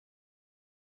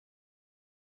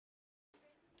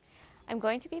I'm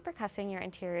going to be percussing your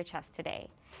anterior chest today.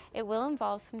 It will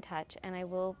involve some touch and I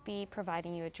will be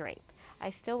providing you a drape. I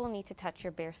still will need to touch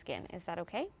your bare skin. Is that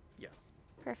okay? Yes.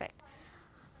 Perfect.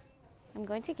 I'm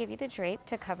going to give you the drape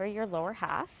to cover your lower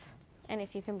half, and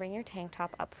if you can bring your tank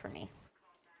top up for me.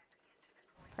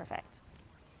 Perfect.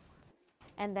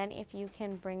 And then if you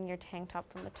can bring your tank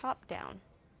top from the top down.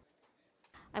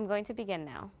 I'm going to begin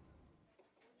now.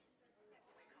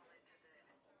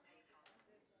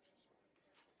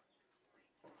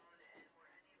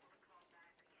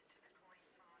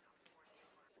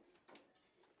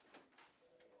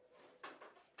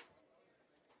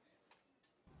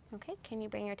 Okay, can you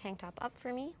bring your tank top up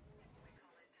for me?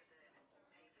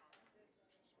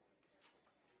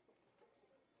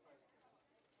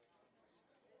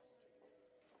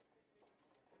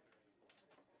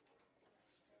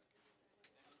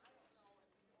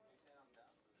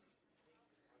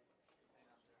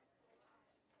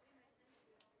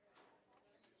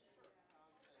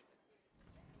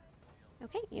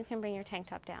 Okay, you can bring your tank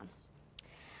top down.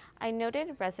 I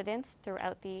noted residence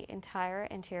throughout the entire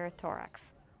anterior thorax.